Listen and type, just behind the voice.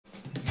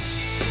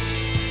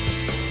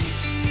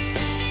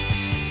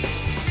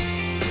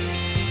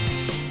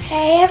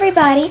Hey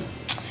everybody,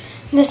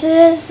 this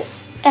is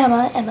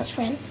Emma's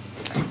friend.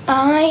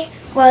 I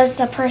was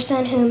the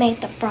person who made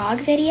the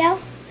frog video,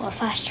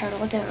 slash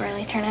turtle. It didn't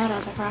really turn out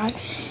as a frog.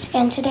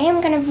 And today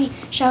I'm going to be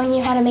showing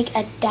you how to make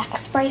a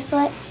Dex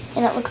bracelet,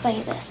 and it looks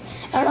like this.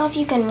 I don't know if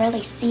you can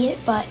really see it,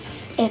 but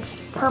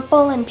it's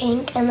purple and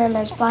pink, and then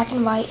there's black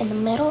and white in the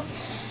middle.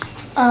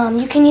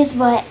 You can use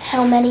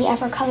how many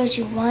ever colors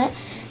you want.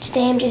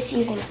 Today I'm just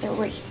using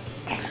 3.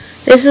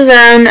 This is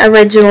our own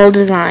original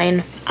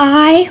design.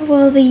 I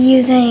will be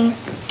using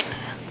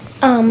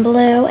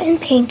blue and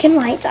pink and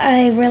white.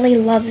 I really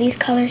love these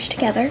colors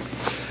together.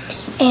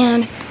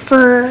 And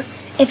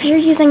if you're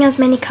using as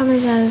many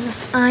colors as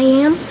I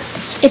am,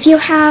 if you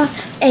have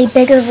a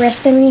bigger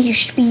wrist than me, you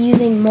should be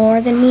using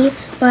more than me.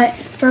 But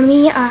for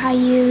me, I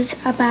use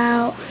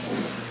about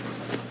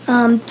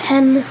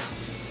 10,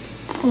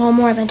 well,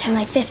 more than 10,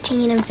 like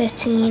 15 and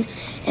 15,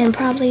 and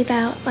probably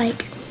about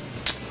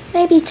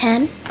maybe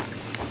 10.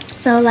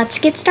 So let's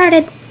get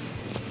started.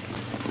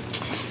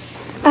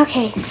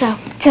 Okay, so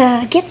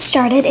to get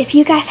started, if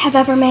you guys have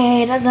ever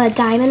made the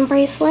diamond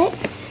bracelet,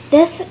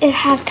 it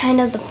has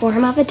kind of the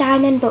form of a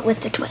diamond, but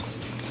with the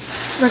twist.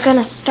 We're going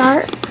to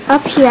start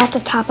up here at the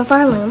top of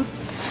our loom.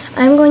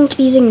 I'm going to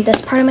be using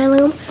this part of my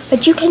loom,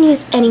 but you can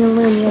use any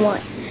loom you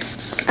want.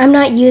 I'm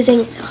not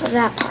using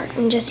that part,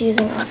 I'm just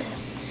using all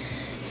this.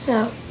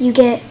 So you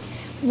get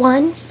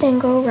one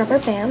single rubber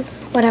band,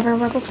 whatever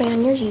rubber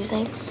band you're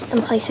using,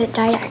 and place it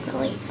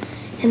diagonally.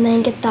 And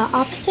then get the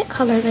opposite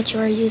color that you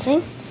are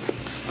using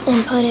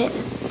and put it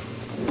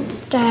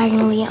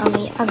diagonally on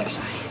the other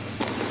side.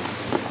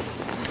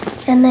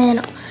 And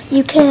then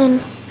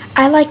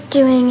I like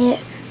doing it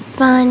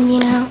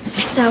fun,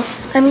 so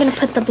I'm going to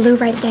put the blue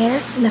right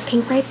there and the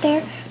pink right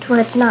there to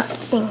where it's not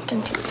synced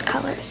into its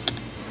colors.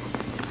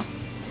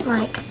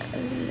 Like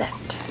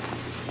that.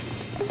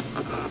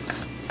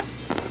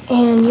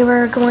 And you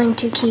are going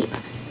to keep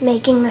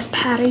making this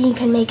pattern. You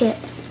can make it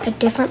a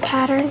different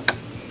pattern.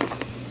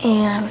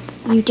 And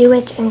you do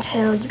it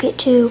until you get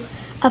to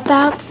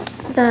about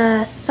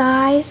the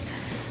size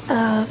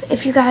of,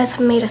 if you guys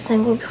have made a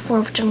single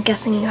before, which I'm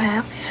guessing you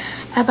have,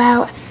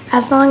 about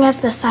as long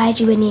as the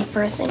size you would need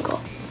for a single.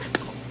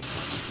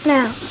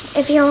 Now,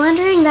 if you're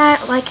wondering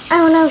that, I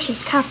don't know,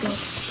 she's copying,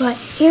 but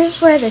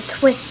here's where the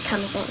twist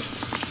comes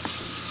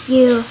in.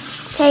 You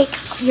take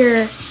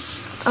your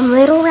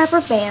little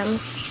rubber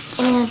bands,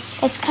 and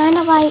it's kind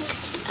of like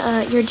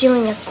you're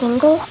doing a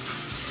single,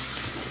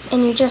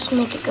 and you just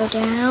make it go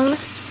down.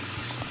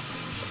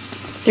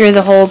 Through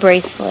the whole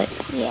bracelet.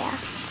 Yeah.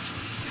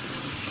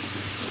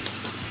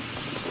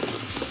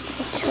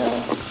 Until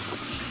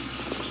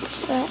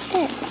the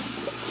end.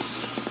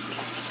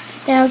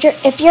 Now,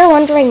 if you're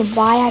wondering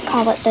why I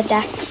call it the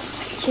Dex,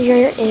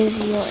 here is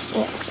your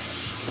answer.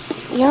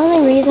 The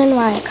only reason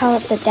why I call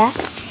it the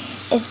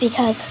Dex is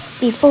because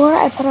before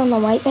I put on the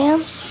white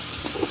bands,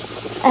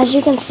 as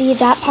you can see,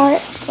 that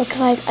part looks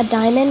like a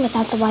diamond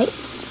without the white.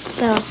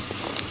 So,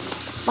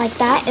 like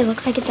that, it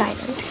looks like a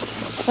diamond.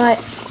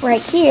 But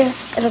right here,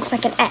 it looks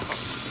like an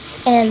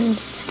X. And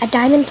a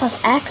diamond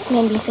plus X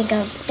made me think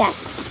of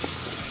Dex.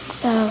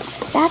 So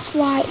that's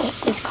why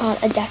it is called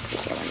a Dex,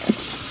 if you're wondering.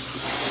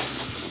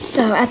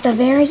 So at the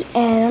very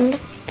end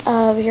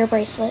of your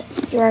bracelet,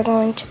 you are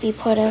going to be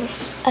putting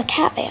a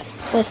cap band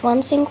with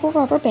one single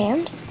rubber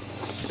band.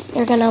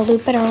 You're going to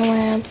loop it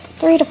around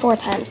 3 to 4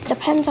 times.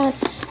 Depends on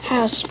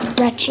how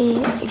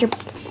stretchy your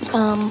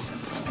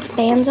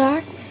bands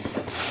are.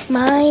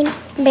 Mine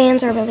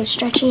bands are really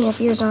stretchy, and if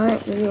yours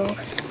aren't, you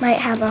might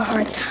have a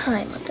hard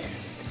time with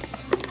this.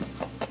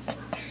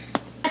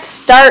 Let's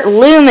start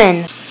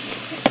looming.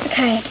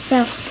 Okay,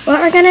 so what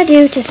we're going to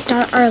do to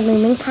start our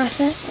looming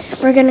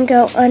process, we're going to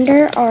go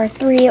under our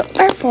 3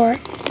 or 4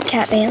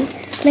 cap bands.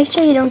 Make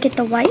sure you don't get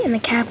the white and the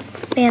cap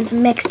bands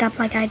mixed up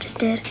like I just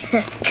did.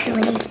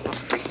 Silly.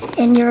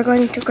 And you're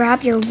going to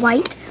grab your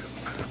white,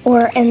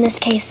 or in this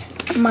case,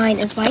 mine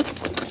is white.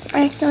 Oops,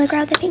 I accidentally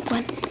grabbed the pink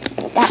one.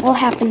 That will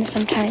happen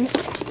sometimes,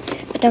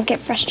 but don't get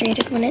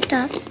frustrated when it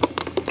does.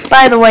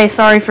 By the way,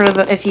 sorry for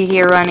if you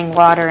hear running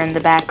water in the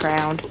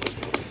background.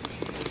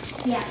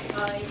 Yes,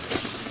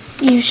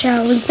 guys. You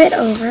shall loop it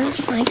over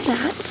like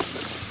that.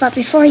 But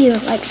before you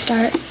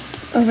start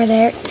over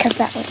there, because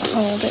that will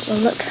hold, it will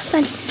look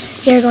fun.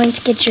 You're going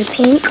to get your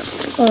pink,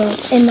 or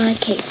in my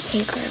case,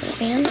 pink rubber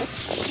band,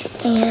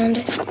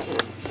 and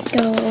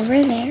go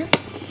over there.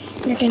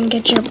 You're going to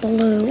get your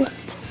blue.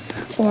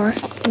 Or,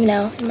 in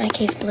my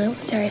case, blue.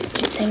 Sorry if I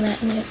keep saying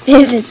that,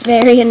 if it's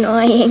very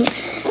annoying.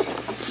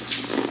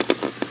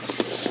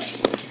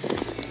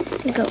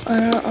 I'm going to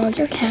go on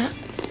your cap.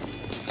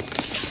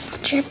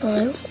 Put your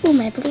blue. Ooh,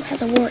 my blue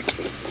has a wart.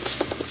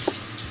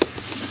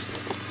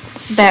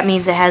 That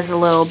means it has a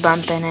little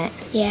bump in it.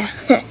 Yeah.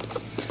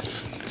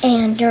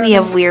 And we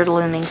have weird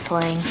looming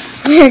slang.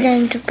 You're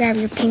going to grab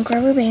your pink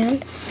rubber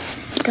band.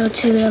 Go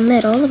to the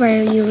middle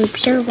where you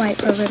loop your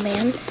white rubber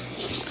band.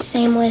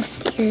 Same with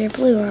your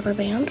blue rubber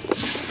band.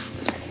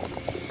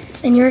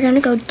 Then you're going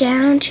to go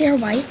down to your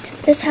white.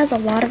 This has a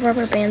lot of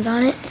rubber bands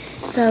on it,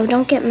 So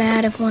don't get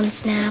mad if one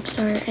snaps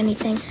or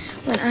anything.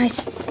 When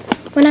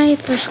I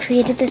first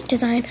created this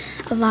design,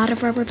 a lot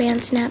of rubber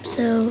bands snapped,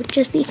 so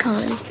just be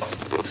calm.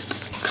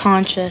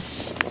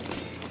 Cautious.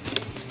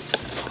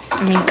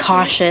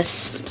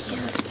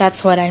 Yes.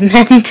 That's what I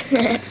meant.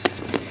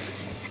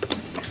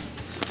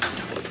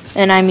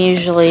 And I'm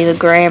usually the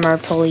grammar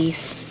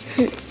police.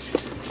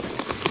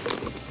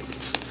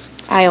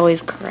 I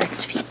always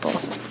correct people.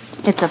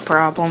 It's a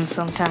problem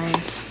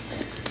sometimes.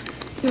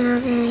 You're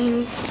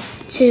going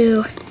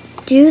to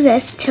do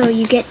this till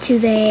you get to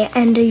the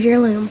end of your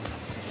loom.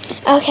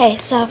 Okay,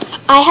 so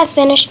I have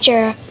finished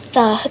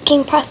the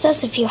hooking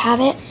process. If you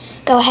haven't,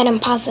 go ahead and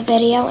pause the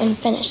video and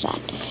finish that.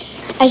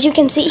 As you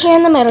can see here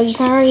in the middle, you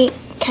can already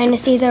kind of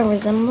see the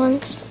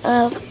resemblance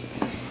of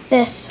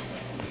this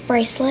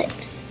bracelet.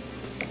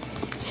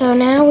 So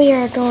now we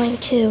are going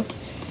to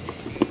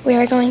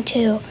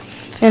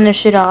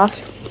finish it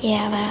off.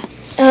 Yeah,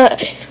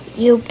 that.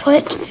 You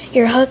put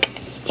your hook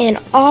in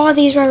all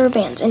these rubber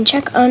bands and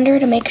check under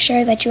to make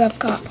sure that you have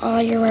got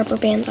all your rubber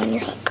bands on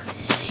your hook.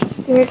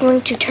 You're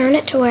going to turn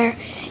it to where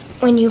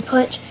when you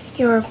put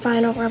your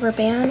final rubber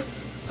band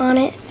on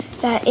it,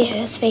 that it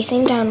is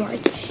facing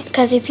downwards.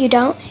 Because if you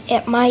don't,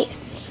 it might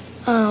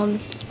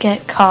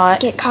get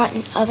caught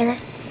in other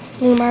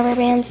loom rubber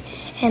bands,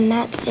 and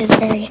that is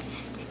very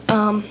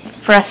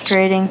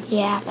frustrating.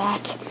 Yeah,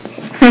 that.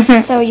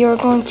 So you're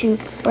going to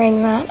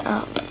bring that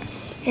up.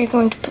 You're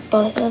going to put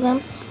both of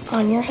them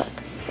on your hook.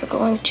 You're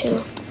going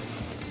to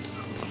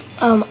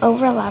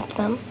overlap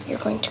them. You're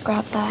going to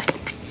grab that.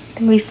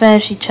 And we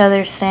finish each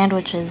other's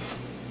sandwiches.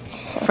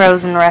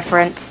 Frozen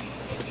reference.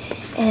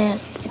 And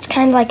it's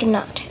kind of like a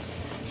nut.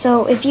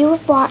 So if you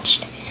have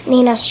watched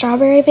Nina's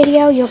strawberry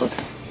video,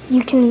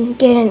 you can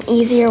get an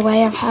easier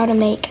way of how to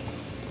make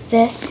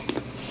this.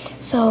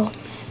 So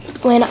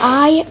when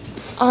I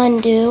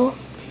undo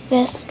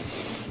this,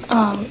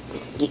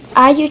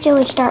 I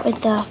usually start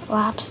with the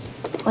flaps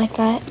like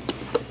that.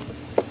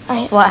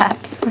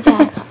 Flaps.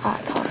 Yeah,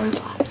 I call them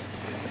flaps.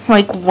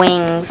 Like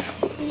wings,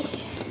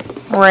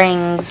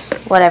 rings,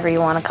 whatever you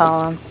want to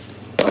call them.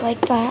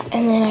 Like that,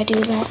 and then I do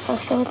that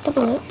also with the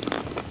blue.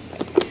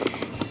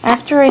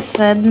 After I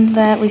said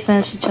that we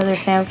finished each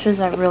other's sandwiches,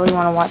 I really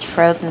want to watch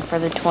Frozen for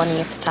the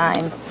 20th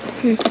time.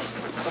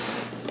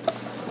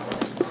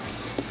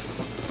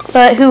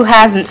 But who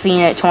hasn't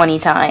seen it 20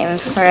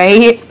 times,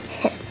 right?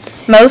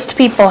 Most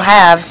people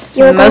have.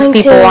 Most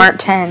people aren't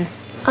 10.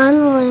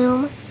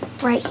 Unloom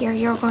right here.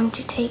 You're going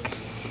to take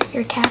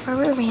your cap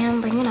rubber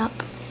band, bring it up.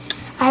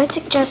 I would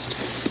suggest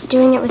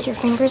doing it with your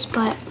fingers,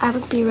 but I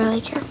would be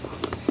really careful.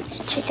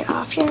 So take it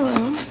off your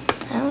loom,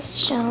 as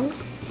shown.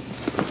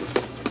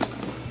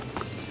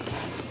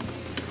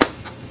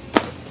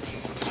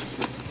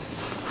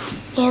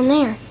 And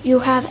there, you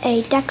have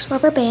a Dex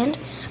rubber band,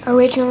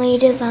 originally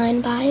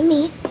designed by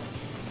me.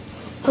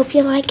 Hope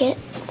you like it.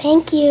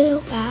 Thank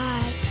you. Bye.